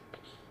down there?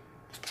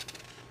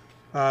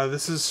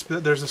 There's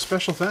a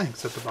special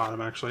thanks at the bottom,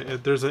 actually.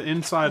 There's an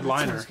inside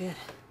liner Sounds good.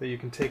 that you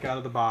can take out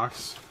of the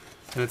box.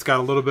 And it's got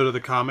a little bit of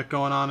the comic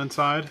going on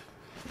inside.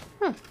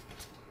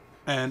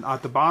 And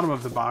at the bottom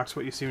of the box,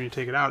 what you see when you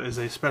take it out is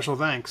a special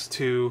thanks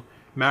to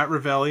Matt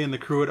Ravelli and the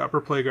crew at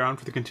Upper Playground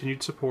for the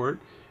continued support,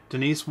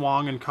 Denise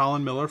Wong and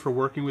Colin Miller for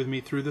working with me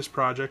through this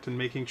project and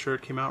making sure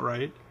it came out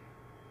right.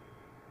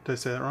 Did I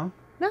say that wrong?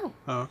 No.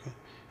 Oh, okay.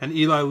 And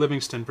Eli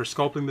Livingston for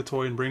sculpting the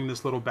toy and bringing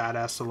this little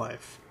badass to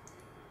life.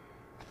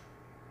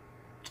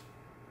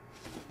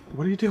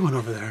 What are you doing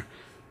over there?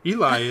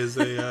 Eli is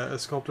a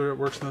sculptor that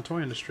works in the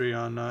toy industry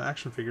on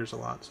action figures a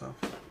lot. So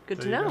Good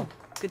to know.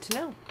 Good to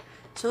know.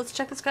 So let's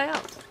check this guy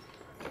out.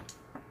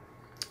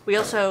 We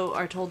also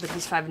are told that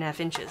he's 5.5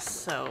 inches,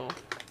 so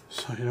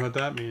you know what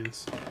that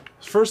means.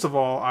 First of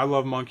all, I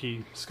love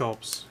monkey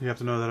sculpts. You have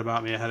to know that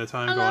about me ahead of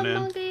time going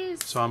in.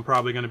 Monkeys. So I'm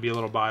probably going to be a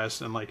little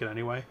biased and like it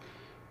anyway.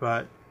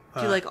 But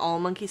Do you like all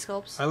monkey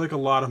sculpts? I like a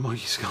lot of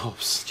monkey sculpts.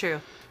 It's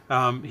true.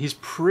 He's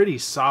pretty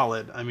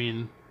solid. I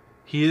mean,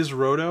 he is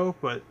roto,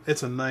 but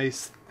it's a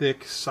nice,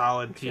 thick,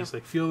 solid piece.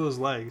 Like, feel those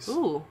legs.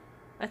 Ooh,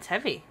 that's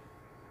heavy.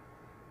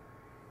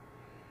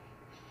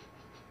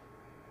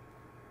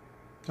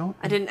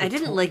 I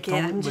didn't like it.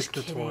 I'm just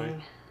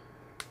kidding.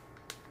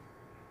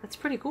 That's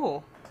pretty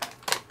cool.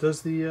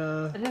 Does the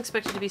I didn't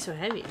expect it to be so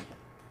heavy.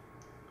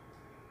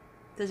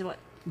 Does what?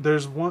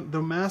 There's one.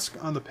 The mask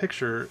on the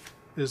picture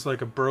is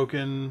like a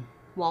broken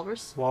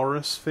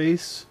walrus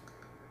face,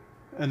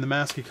 and the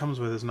mask he comes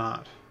with is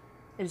not.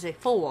 It is a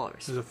full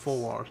walrus. It's a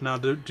full walrus. Now,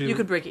 you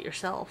could break it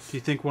yourself. Do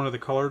you think one of the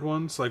colored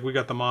ones, like we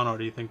got the mono,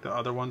 do you think the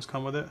other ones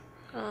come with it?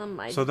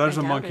 So there's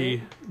I a doubt monkey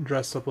it.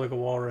 dressed up like a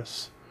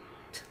walrus.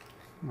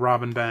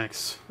 Robin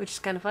Banks. Which is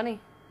kind of funny,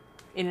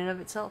 in and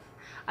of itself.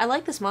 I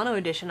like this mono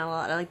edition a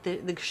lot. I like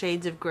the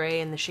shades of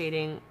gray and the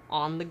shading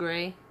on the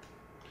gray.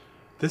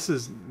 This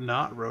is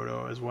not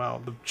roto as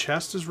well. The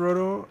chest is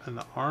roto, and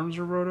the arms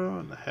are roto,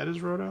 and the head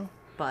is roto.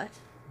 But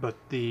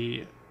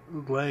the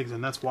legs,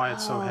 and that's why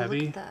it's so heavy,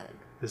 look at that.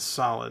 Is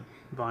solid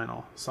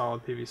vinyl,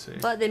 solid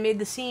PVC. But they made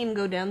the seam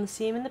go down the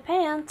seam in the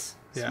pants.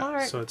 Yeah,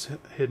 Smart. so it's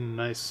hidden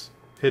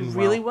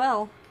really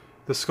well.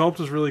 The sculpt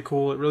is really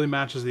cool. It really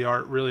matches the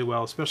art really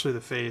well, especially the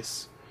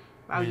face.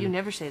 Wow, you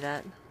never say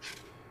that.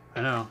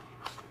 I know.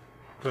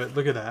 But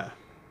look at that.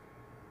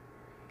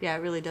 Yeah, it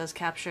really does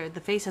capture. The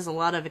face has a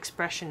lot of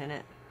expression in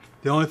it.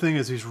 The only thing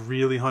is he's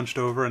really hunched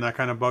over, and that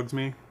kind of bugs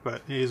me.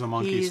 But he's a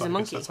monkey, He's so a I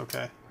monkey. guess that's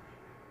okay.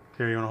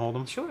 Here, you want to hold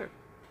him? Sure.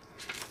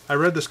 I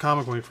read this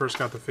comic when we first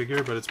got the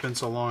figure, but it's been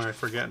so long I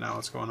forget now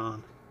what's going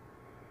on.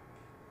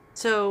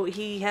 So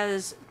he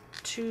has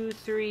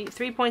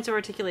three points of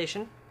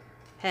articulation,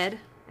 head,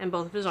 and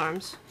both of his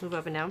arms move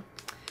up and down.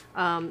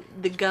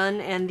 The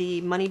gun and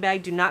the money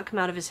bag do not come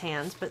out of his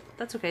hands, but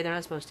that's okay. They're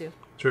not supposed to.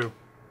 True.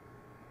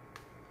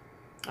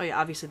 Oh yeah,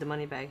 obviously the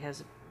money bag has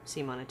a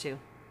seam on it too.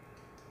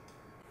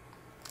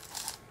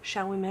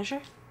 Shall we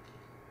measure?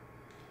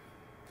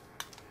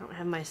 I don't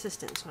have my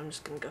assistant, so I'm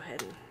just going to go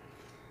ahead and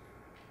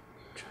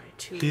try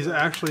to... He's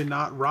actually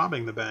not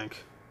robbing the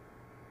bank.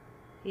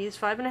 He is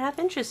 5.5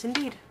 inches,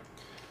 indeed.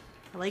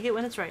 I like it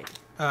when it's right.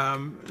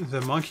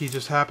 The monkey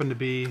just happened to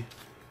be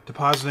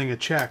depositing a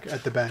check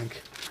at the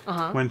bank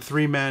when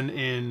 3 men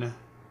in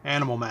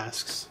animal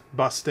masks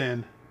bust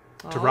in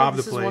to rob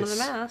the place. This is one of the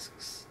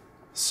masks.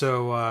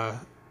 So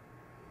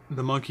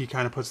the monkey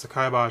kind of puts the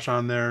kibosh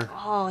on there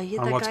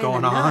on what's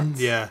going on.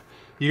 Yeah,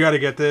 you got to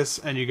get this,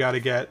 and you got to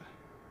get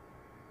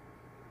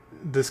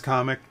this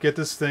comic. Get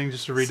this thing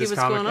just to read this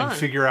comic and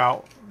figure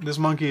out this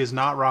monkey is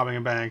not robbing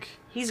a bank.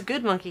 He's a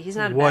good monkey. He's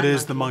not a What bad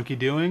is the monkey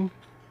doing?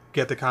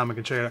 Get the comic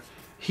and check it out.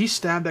 He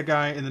stabbed that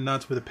guy in the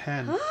nuts with a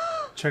pen.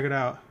 Check it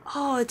out.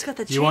 Oh, it's got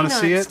the chain You want to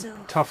see it? Still.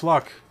 Tough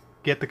luck.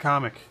 Get the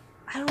comic.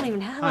 I don't even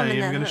have I them ain't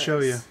in even going to show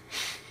you.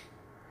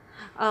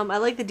 I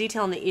like the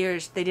detail on the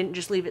ears. They didn't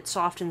just leave it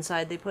soft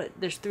inside.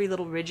 There's 3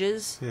 little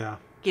ridges. Yeah.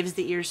 Gives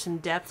the ears some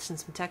depth and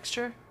some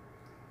texture.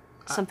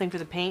 Something for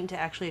the paint to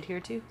actually adhere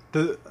to.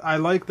 I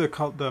like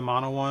the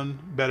mono one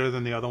better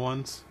than the other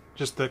ones.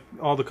 Just that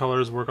all the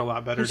colors work a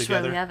lot better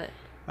together. Have it.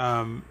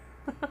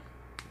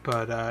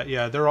 But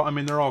yeah, they're all. I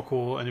mean, they're all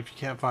cool. And if you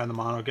can't find the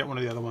mono, get one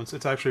of the other ones.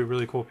 It's actually a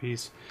really cool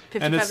piece.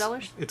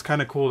 $55? It's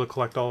kind of cool to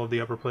collect all of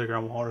the Upper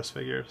Playground Walrus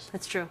figures.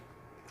 That's true.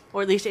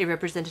 Or at least a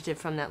representative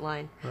from that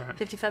line. Right.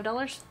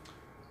 $55?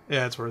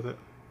 Yeah, it's worth it.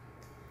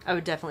 I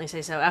would definitely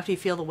say so. After you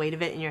feel the weight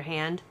of it in your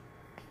hand,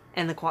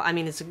 and I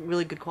mean, it's a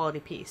really good quality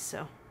piece.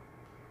 So,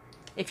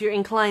 if you're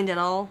inclined at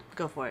all,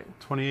 go for it.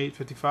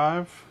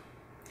 $28.55.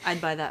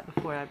 I'd buy that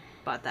before I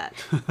bought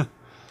that.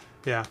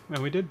 Yeah,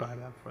 and we did buy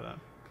that for that.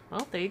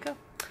 Well, there you go.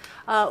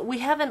 We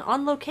have an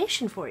on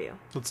location for you.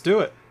 Let's do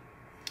it.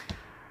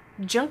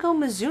 Junko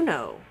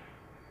Mizuno.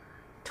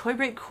 Toy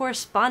Break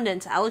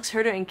correspondents Alex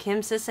Herder and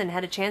Kim Sisson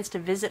had a chance to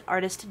visit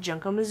artist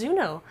Junko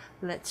Mizuno.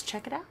 Let's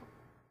check it out.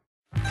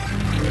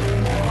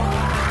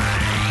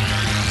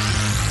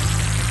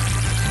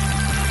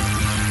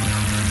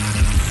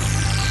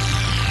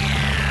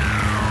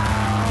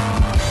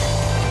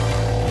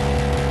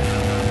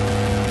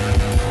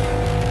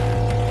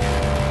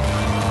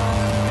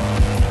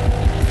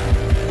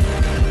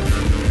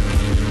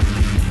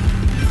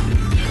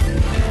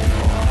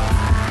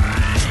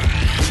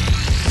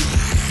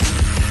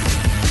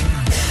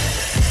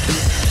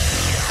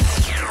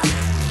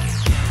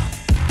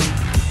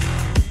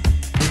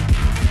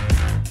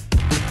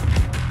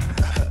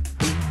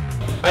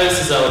 Hi,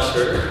 this is Alex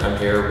Herder. I'm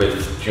here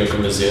with Junko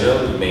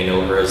Mizuno. You may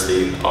know her as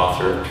the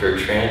author of Pure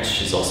Trance.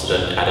 She's also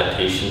done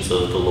adaptations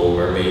of The Little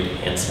Mermaid,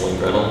 Hansel and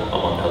Gretel,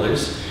 among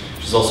others.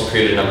 She's also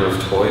created a number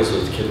of toys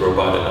with Kid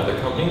Robot and other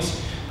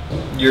companies.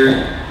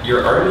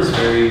 Your art is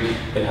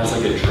it has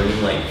like a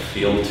dreamlike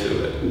feel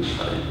to it.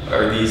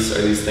 Are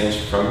these things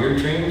from your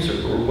dreams,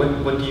 or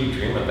what do you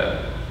dream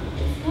about?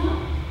 It's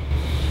not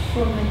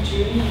from a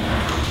dream.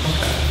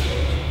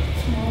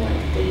 It's more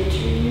like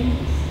daydreaming.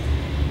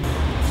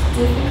 It's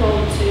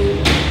difficult to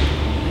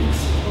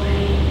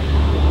explain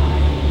how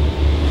I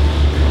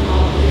come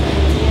up with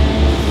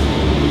ideas.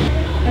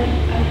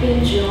 I've been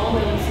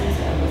drawing since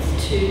I was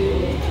 2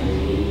 or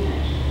 3,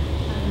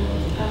 and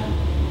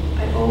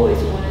I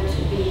always wanted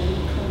to be a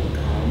comic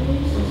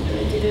artist, but I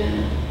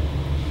didn't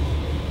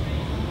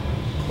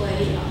play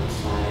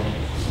outside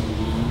so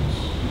much.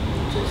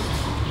 I'm just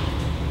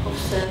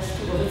obsessed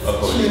with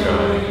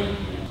drawing.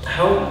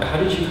 How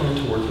did you come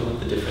into working with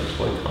the different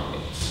toy companies?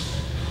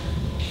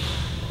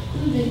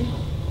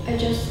 I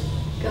just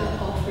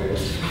got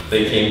offers.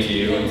 They came to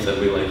you and said,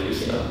 we like your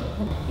stuff?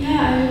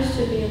 Yeah, I used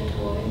to be a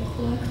toy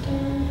collector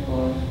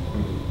before.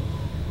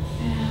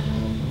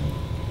 And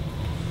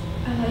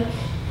I like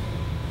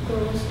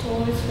girls'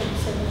 toys from the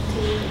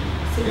 70s,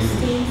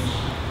 60s.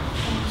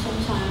 And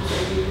sometimes I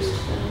used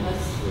them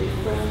as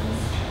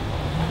reference.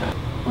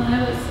 When I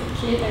was a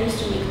kid, I used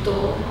to make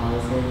doll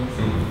houses.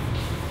 And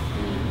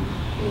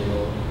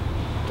little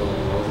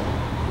dolls,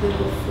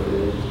 little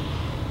food.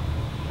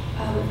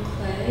 Out of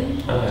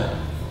clay. Oh, yeah.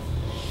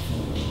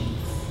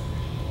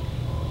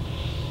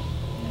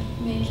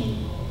 Making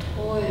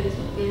toys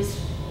is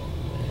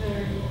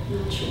very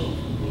natural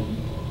for me.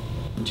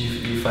 Do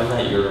you find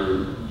that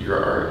your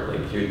art,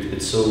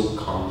 it's so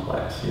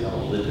complex,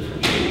 all the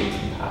different shades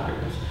and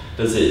patterns.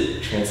 Does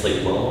it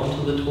translate well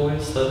onto the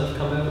toys that have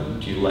come out?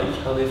 Do you like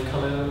how they've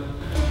come out?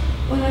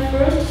 When I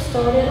first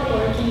started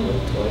working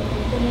with toy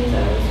companies, I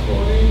was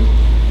worried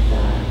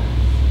that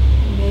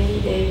maybe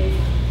they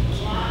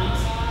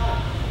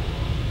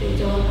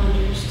don't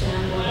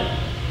understand what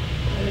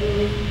I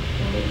really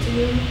want to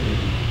do,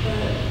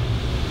 but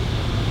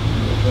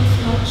it was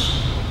much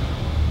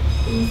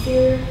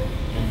easier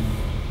and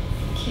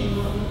came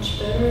out much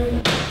better than I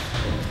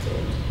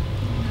expected.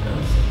 I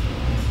was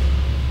surprised.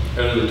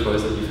 Out of the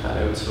toys that you've had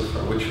out so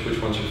far, which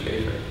one's your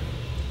favorite?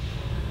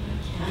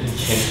 I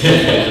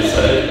can't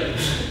decide.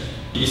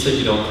 You said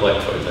you don't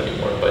collect toys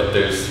anymore, but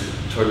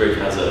Toy Break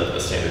has a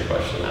standard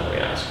question that we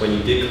ask. When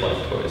you did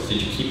collect toys,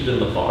 did you keep it in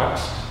the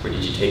box, or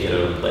did you take it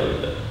out and play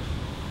with it?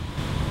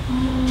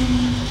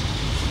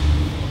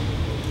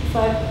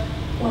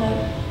 When I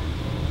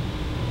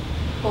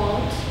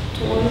bought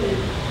toys in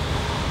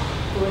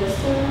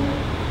blister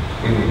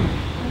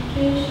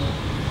package,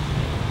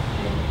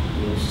 I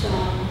used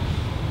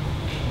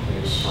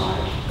very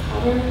sharp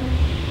cover, and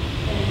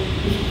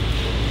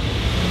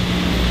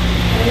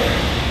I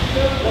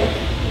felt like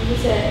you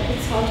said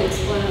it's hard to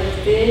explain like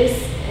this,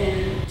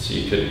 and so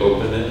you could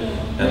open it,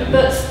 and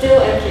but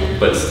still I can.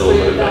 But still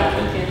put it back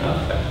in. Okay.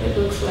 Okay. It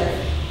looks like.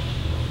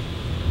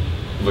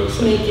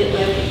 Looks Make like. it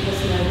like it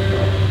was never.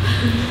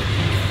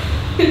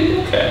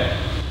 Okay.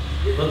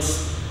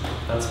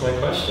 That's my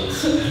questions.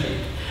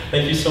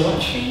 Thank you so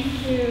much. Thank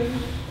you.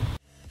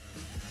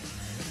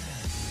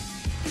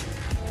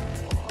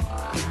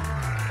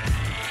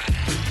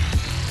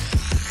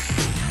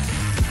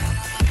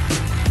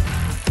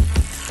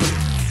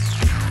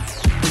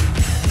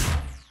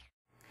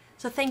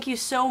 So thank you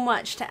so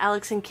much to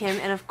Alex and Kim,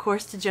 and of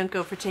course to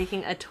Junko for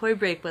taking a toy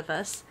break with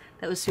us.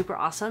 That was super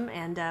awesome,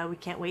 and we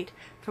can't wait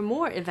for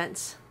more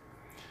events.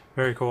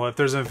 Very cool. If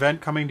there's an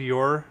event coming to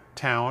your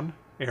town,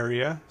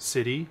 area,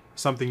 city,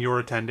 something you're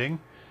attending,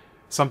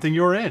 something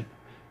you're in,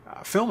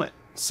 film it.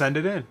 send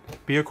it in.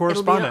 Be a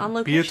correspondent. on Be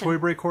a location. Toy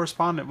Break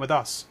correspondent with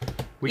us.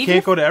 We Even can't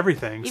if- go to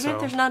everything. Even so. if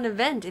there's not an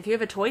event, if you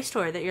have a toy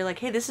store that you're like,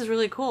 hey, this is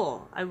really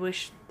cool, I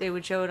wish they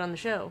would show it on the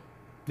show.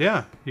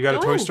 Yeah, you got a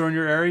Go toy in. store in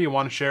your area you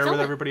want to share Film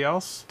with it. everybody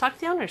else? Talk to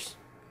the owners.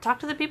 Talk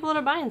to the people that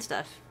are buying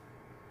stuff.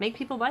 Make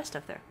people buy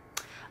stuff there.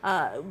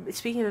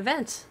 Speaking of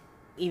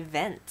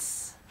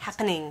events,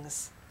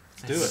 happenings,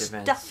 Do it.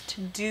 stuff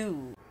to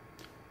do.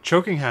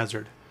 Choking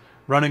Hazard,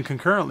 running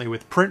concurrently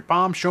with Print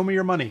Bomb Show Me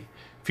Your Money,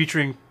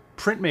 featuring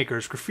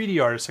printmakers, graffiti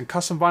artists, and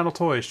custom vinyl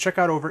toys. Check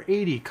out over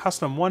 80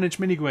 custom 1-inch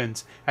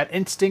mini-gwins at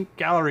Instinct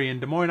Gallery in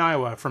Des Moines,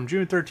 Iowa from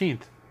June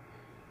 13th.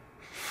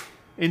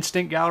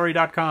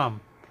 InstinctGallery.com.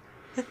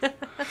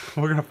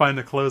 We're going to find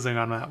the closing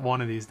on that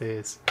one of these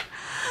days.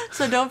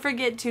 So don't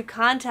forget to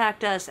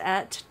contact us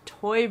at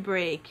Toy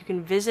Break. You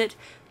can visit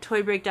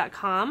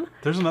toybreak.com.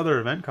 There's another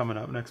event coming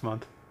up next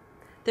month.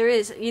 There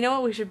is. You know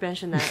what? We should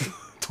mention that.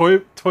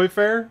 Toy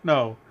Fair?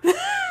 No.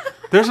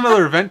 There's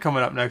another event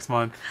coming up next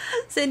month.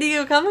 San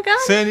Diego Comic-Con?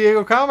 San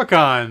Diego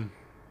Comic-Con.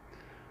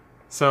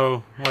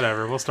 So,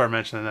 whatever. We'll start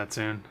mentioning that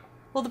soon.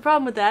 Well, the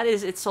problem with that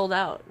is it's sold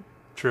out.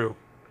 True.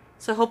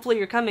 So hopefully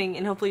you're coming,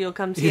 and hopefully you'll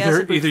come see us.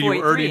 Either at booth you already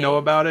 483. know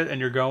about it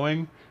and you're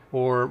going,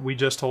 or we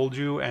just told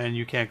you and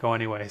you can't go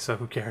anyway, so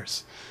who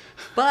cares?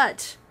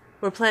 But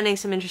we're planning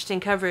some interesting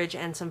coverage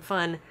and some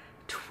fun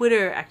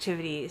Twitter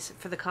activities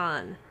for the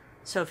con.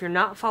 So if you're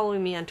not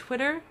following me on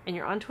Twitter and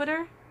you're on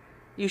Twitter,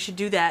 you should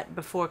do that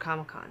before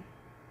Comic-Con.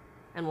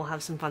 And we'll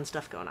have some fun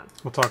stuff going on.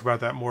 We'll talk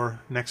about that more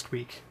next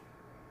week.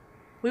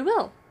 We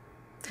will.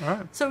 All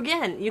right. So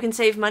again, you can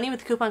save money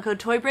with the coupon code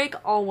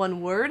TOYBREAK, all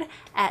one word,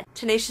 at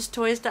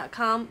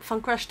TenaciousToys.com,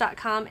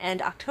 FunkRush.com,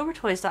 and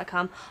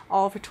OctoberToys.com,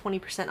 all for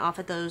 20% off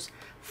at those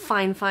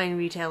fine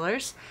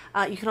retailers.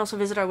 You can also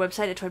visit our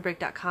website at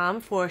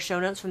ToyBreak.com for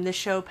show notes from this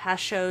show,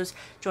 past shows,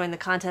 join the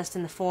contest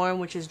in the forum,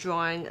 which is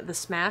drawing the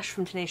Smash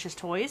from Tenacious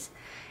Toys.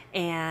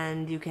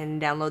 And you can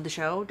download the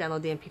show,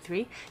 download the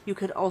MP3. You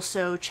could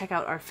also check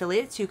out our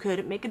affiliates. You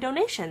could make a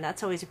donation.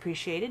 That's always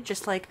appreciated,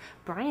 just like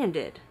Brian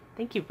did.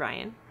 Thank you,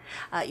 Brian.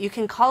 You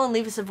can call and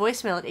leave us a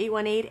voicemail at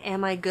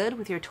 818-AM-I-GOOD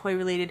with your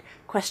toy-related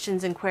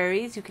questions and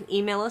queries. You can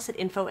email us at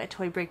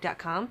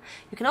info@toybreak.com.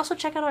 You can also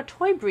check out our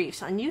toy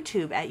briefs on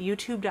YouTube at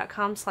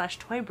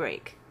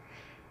youtube.com/toybreak.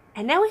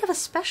 And now we have a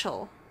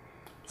special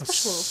little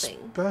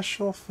thing.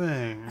 Special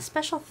thing. A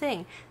special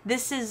thing.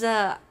 This is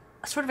a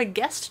sort of a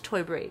guest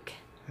toy break.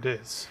 It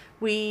is.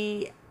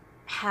 We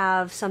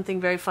have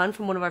something very fun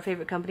from one of our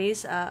favorite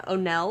companies.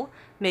 O'Neill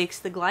makes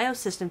the Glio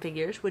system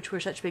figures, which we're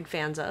such big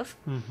fans of.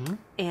 Mm-hmm.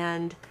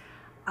 And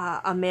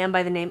a man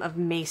by the name of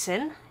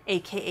Mason,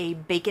 aka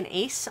Bacon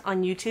Ace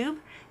on YouTube,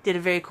 did a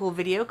very cool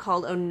video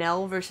called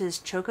O'Neill versus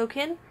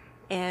Chocokin,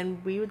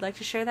 and we would like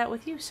to share that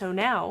with you. So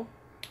now,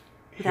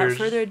 without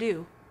further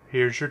ado,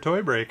 Here's your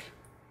toy break.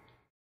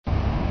 So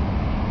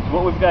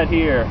what we've got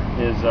here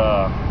is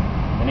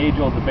an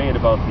age-old debate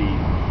about the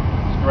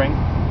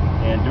strength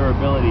and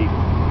durability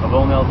of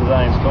O'Neill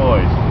Designs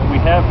toys. What we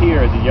have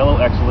here is a yellow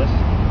Exilus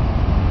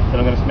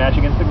that I'm going to smash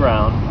against the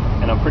ground,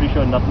 and I'm pretty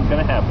sure nothing's going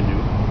to happen to,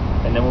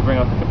 and then we'll bring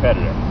out the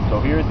competitor. So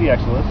here's the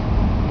Exilus.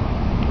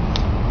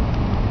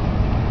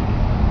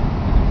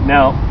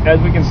 Now,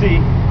 as we can see,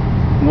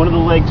 one of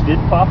the legs did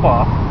pop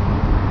off,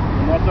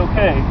 and that's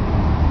okay,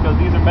 because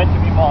these are meant to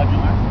be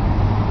modular.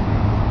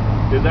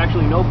 There's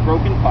actually no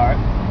broken part,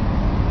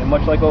 and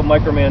much like old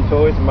Microman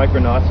toys and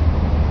Micronauts,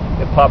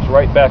 it pops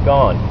right back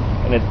on,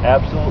 and it's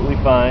absolutely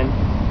fine.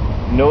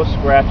 No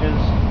scratches,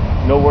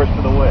 no worse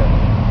for the wear.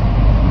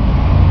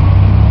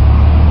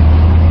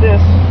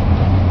 This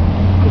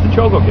is the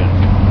Chocokin.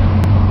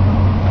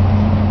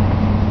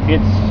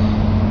 It's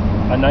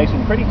a nice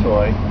and pretty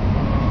toy,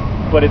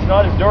 but it's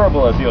not as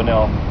durable as the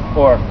O'Neill,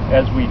 or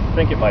as we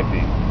think it might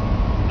be.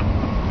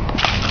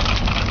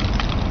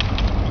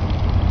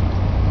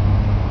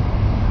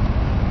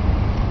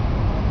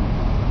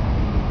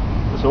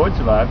 So it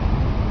survived.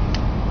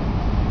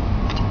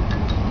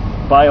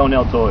 Buy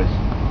O'Neill toys.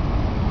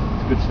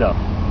 It's good stuff.